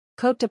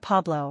Cote de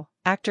Pablo,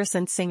 actress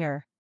and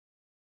singer.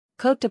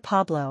 Cote de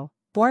Pablo,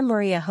 born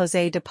Maria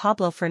José de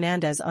Pablo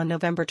Fernández on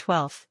November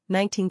 12,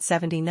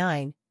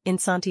 1979, in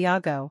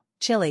Santiago,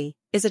 Chile,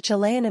 is a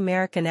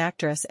Chilean-American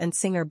actress and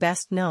singer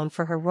best known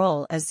for her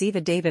role as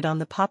Ziva David on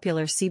the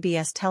popular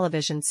CBS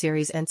television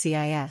series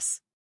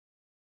NCIS.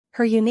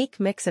 Her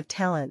unique mix of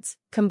talents,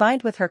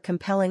 combined with her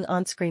compelling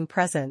on-screen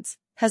presence,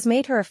 has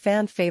made her a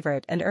fan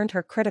favorite and earned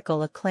her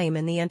critical acclaim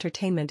in the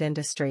entertainment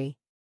industry.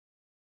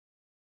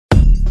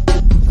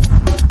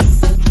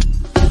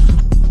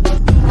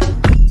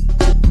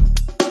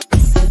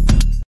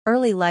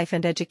 Early life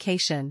and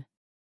education.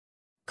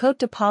 Cote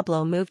de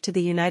Pablo moved to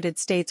the United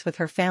States with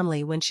her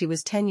family when she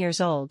was 10 years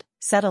old,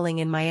 settling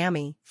in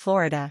Miami,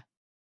 Florida.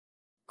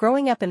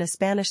 Growing up in a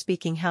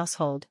Spanish-speaking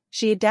household,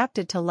 she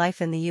adapted to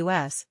life in the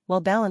U.S. while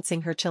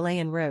balancing her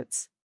Chilean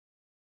roots.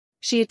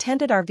 She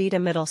attended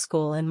Arvida Middle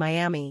School in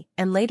Miami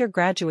and later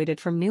graduated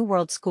from New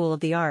World School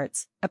of the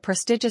Arts, a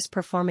prestigious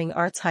performing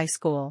arts high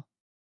school.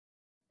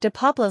 De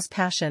Pablo's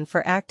passion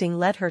for acting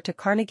led her to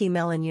Carnegie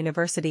Mellon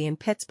University in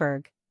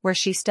Pittsburgh, where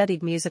she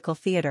studied musical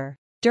theater.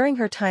 During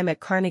her time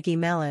at Carnegie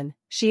Mellon,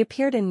 she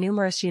appeared in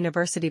numerous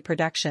university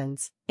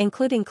productions,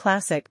 including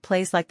classic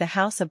plays like The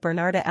House of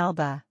Bernarda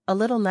Alba, A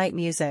Little Night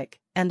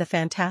Music, and The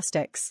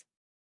Fantastics.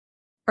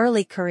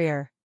 Early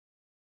career.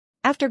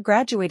 After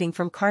graduating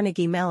from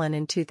Carnegie Mellon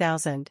in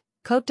 2000,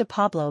 Cote de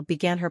Pablo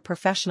began her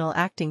professional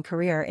acting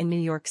career in New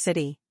York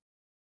City.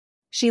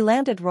 She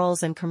landed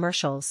roles in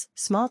commercials,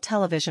 small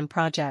television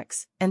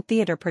projects, and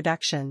theater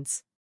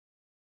productions.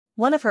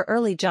 One of her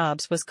early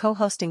jobs was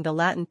co-hosting the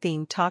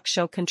Latin-themed talk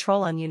show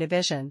Control on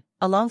Univision,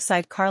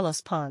 alongside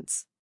Carlos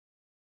Ponce.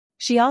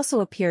 She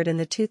also appeared in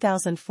the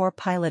 2004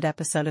 pilot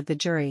episode of The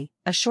Jury,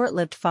 a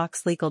short-lived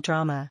Fox legal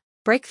drama,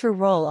 breakthrough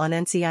role on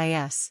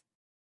NCIS.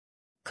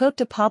 Cote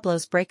de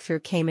Pablo's breakthrough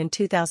came in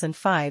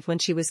 2005 when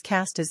she was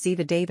cast as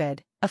Ziva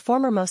David, a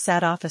former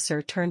Mossad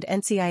officer turned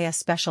NCIS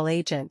special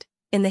agent,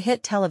 in the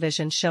hit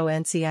television show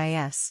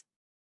NCIS.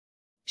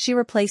 She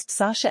replaced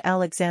Sasha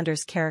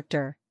Alexander's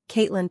character,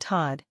 Caitlin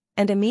Todd,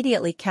 and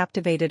immediately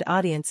captivated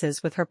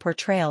audiences with her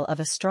portrayal of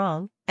a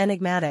strong,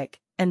 enigmatic,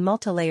 and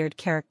multi-layered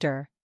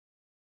character.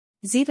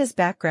 Ziva's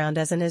background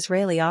as an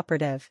Israeli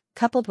operative,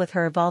 coupled with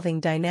her evolving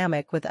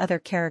dynamic with other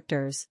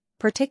characters,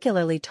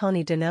 particularly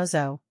Tony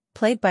Donoso,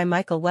 played by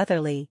Michael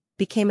Weatherly,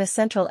 became a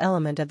central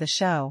element of the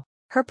show.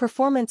 Her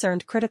performance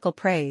earned critical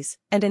praise,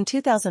 and in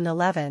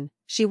 2011,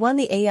 she won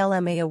the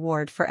ALMA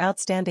Award for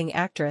Outstanding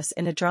Actress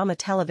in a Drama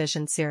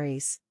Television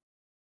Series.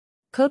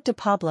 Cote de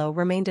Pablo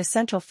remained a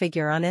central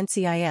figure on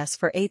NCIS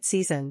for 8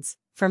 seasons,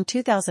 from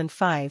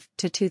 2005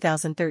 to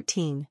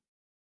 2013.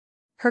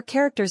 Her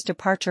character's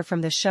departure from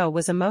the show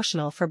was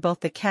emotional for both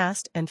the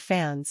cast and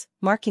fans,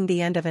 marking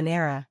the end of an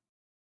era.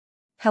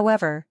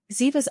 However,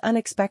 Ziva's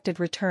unexpected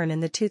return in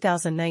the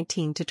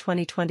 2019 to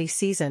 2020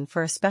 season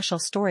for a special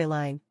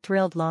storyline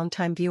thrilled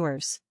longtime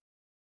viewers.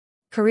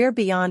 Career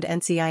beyond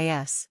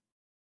NCIS.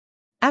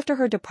 After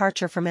her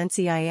departure from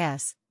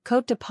NCIS,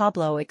 Cote de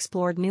Pablo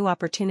explored new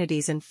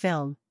opportunities in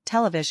film,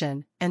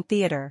 television, and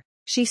theater.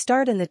 She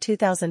starred in the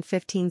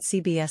 2015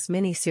 CBS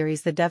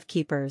miniseries The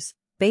Dovekeepers,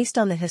 based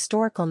on the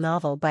historical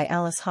novel by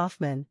Alice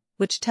Hoffman,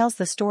 which tells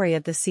the story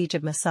of the Siege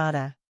of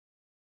Mossad.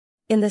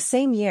 In the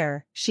same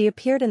year, she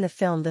appeared in the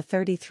film The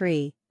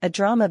 33, a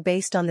drama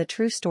based on the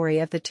true story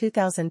of the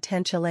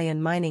 2010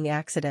 Chilean mining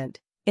accident,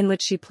 in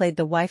which she played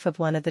the wife of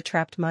one of the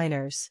trapped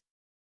miners.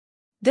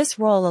 This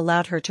role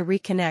allowed her to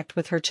reconnect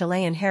with her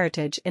Chilean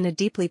heritage in a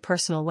deeply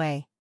personal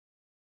way.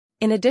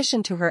 In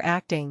addition to her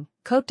acting,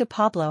 Cote de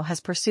Pablo has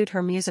pursued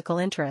her musical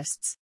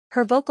interests.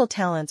 Her vocal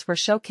talents were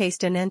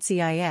showcased in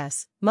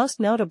NCIS, most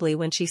notably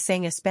when she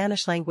sang a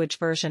Spanish-language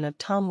version of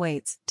Tom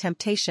Waits'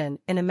 Temptation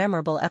in a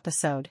memorable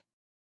episode.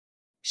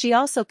 She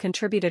also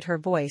contributed her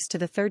voice to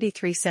the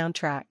 33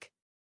 soundtrack.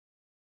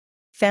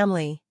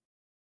 Family.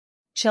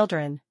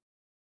 Children.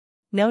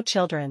 No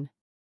children.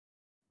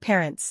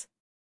 Parents.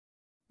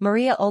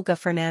 Maria Olga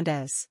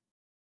Fernandez.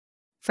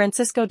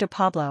 Francisco de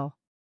Pablo.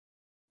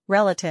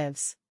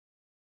 Relatives.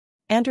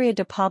 Andrea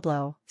de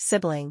Pablo,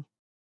 sibling.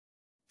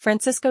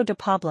 Francisco de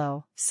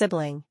Pablo,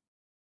 sibling.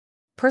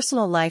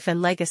 Personal life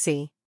and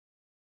legacy.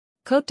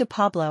 Cote de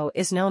Pablo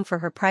is known for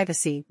her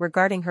privacy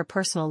regarding her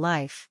personal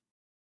life.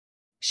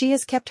 She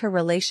has kept her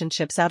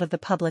relationships out of the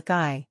public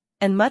eye,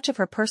 and much of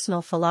her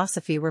personal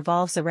philosophy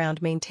revolves around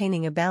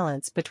maintaining a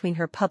balance between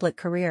her public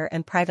career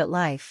and private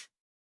life.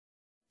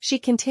 She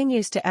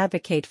continues to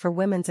advocate for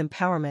women's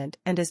empowerment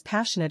and is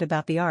passionate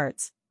about the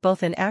arts,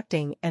 both in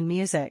acting and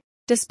music.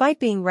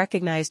 Despite being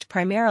recognized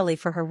primarily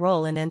for her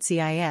role in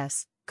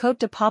NCIS, Cote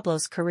de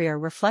Pablo's career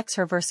reflects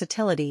her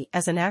versatility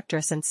as an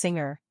actress and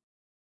singer.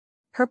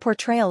 Her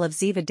portrayal of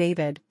Ziva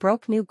David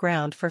broke new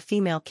ground for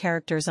female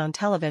characters on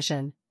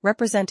television,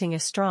 representing a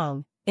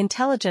strong,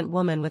 intelligent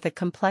woman with a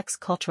complex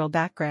cultural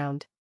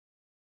background.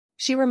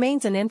 She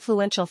remains an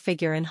influential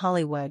figure in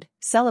Hollywood,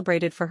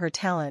 celebrated for her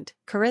talent,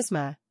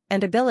 charisma,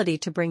 and ability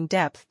to bring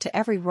depth to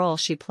every role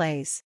she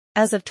plays.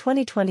 As of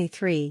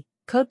 2023,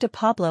 Cote de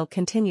Pablo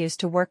continues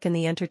to work in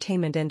the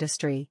entertainment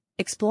industry,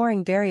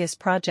 exploring various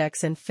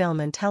projects in film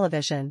and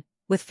television,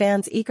 with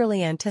fans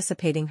eagerly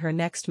anticipating her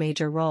next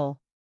major role.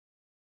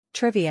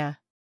 Trivia.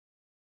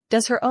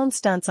 Does her own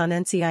stunts on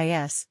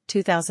NCIS,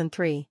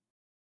 2003.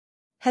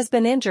 Has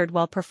been injured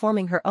while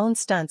performing her own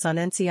stunts on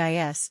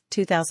NCIS,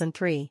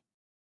 2003.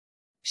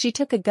 She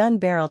took a gun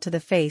barrel to the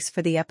face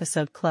for the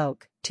episode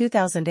Cloak,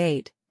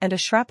 2008, and a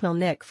shrapnel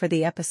nick for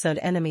the episode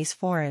Enemies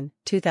Foreign,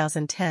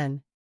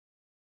 2010.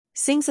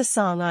 Sings a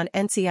song on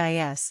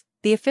NCIS,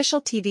 the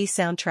official TV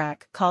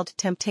soundtrack called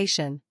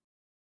Temptation.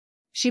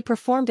 She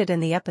performed it in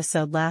the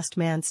episode Last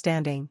Man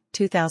Standing,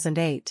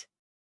 2008.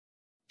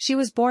 She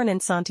was born in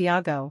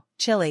Santiago,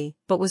 Chile,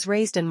 but was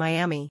raised in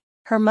Miami.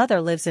 Her mother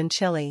lives in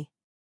Chile.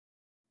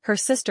 Her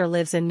sister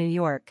lives in New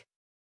York.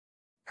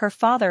 Her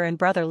father and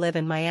brother live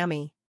in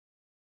Miami.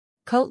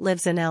 Cote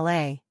lives in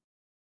LA.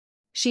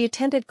 She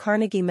attended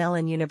Carnegie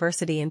Mellon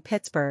University in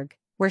Pittsburgh,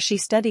 where she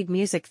studied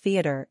music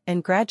theater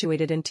and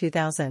graduated in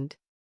 2000.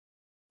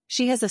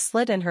 She has a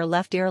slit in her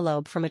left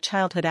earlobe from a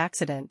childhood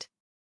accident.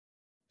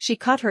 She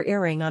caught her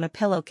earring on a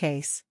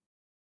pillowcase.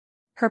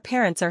 Her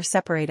parents are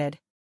separated.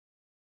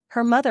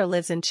 Her mother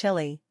lives in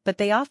Chile, but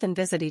they often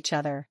visit each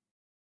other.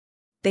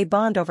 They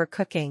bond over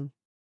cooking.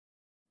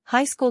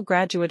 High school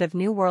graduate of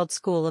New World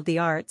School of the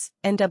Arts,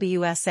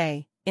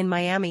 NWSA, in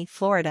Miami,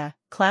 Florida,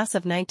 class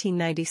of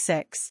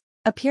 1996,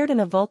 appeared in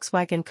a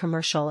Volkswagen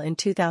commercial in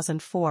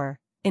 2004,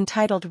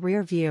 entitled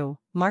Rear View,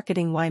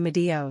 Marketing y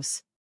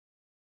Medios.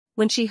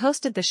 When she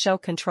hosted the show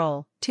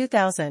Control,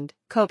 2000,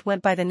 Cote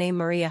went by the name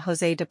Maria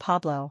Jose de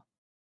Pablo.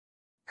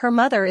 Her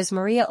mother is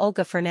Maria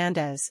Olga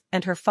Fernandez,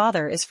 and her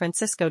father is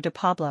Francisco de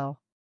Pablo.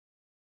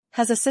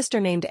 Has a sister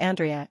named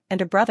Andrea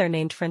and a brother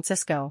named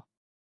Francisco.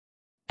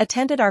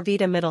 Attended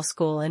Arvida Middle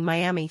School in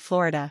Miami,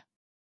 Florida.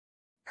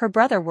 Her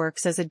brother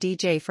works as a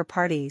DJ for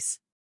parties.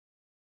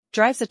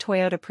 Drives a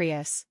Toyota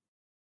Prius.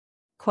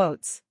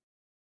 Quotes.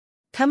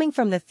 Coming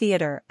from the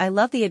theater, I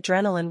love the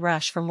adrenaline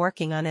rush from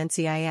working on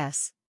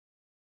NCIS.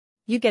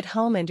 You get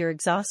home and you're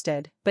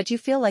exhausted, but you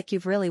feel like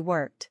you've really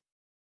worked.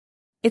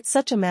 It's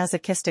such a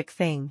masochistic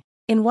thing.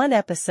 In one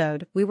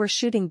episode, we were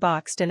shooting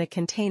boxed in a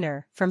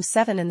container from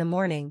 7 in the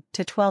morning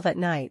to 12 at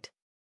night.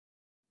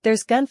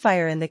 There's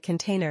gunfire in the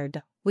container.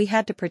 We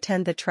had to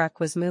pretend the truck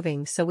was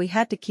moving, so we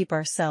had to keep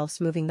ourselves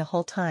moving the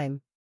whole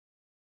time.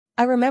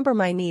 I remember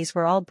my knees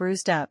were all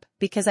bruised up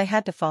because I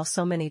had to fall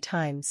so many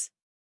times.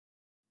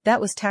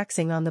 That was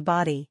taxing on the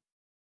body.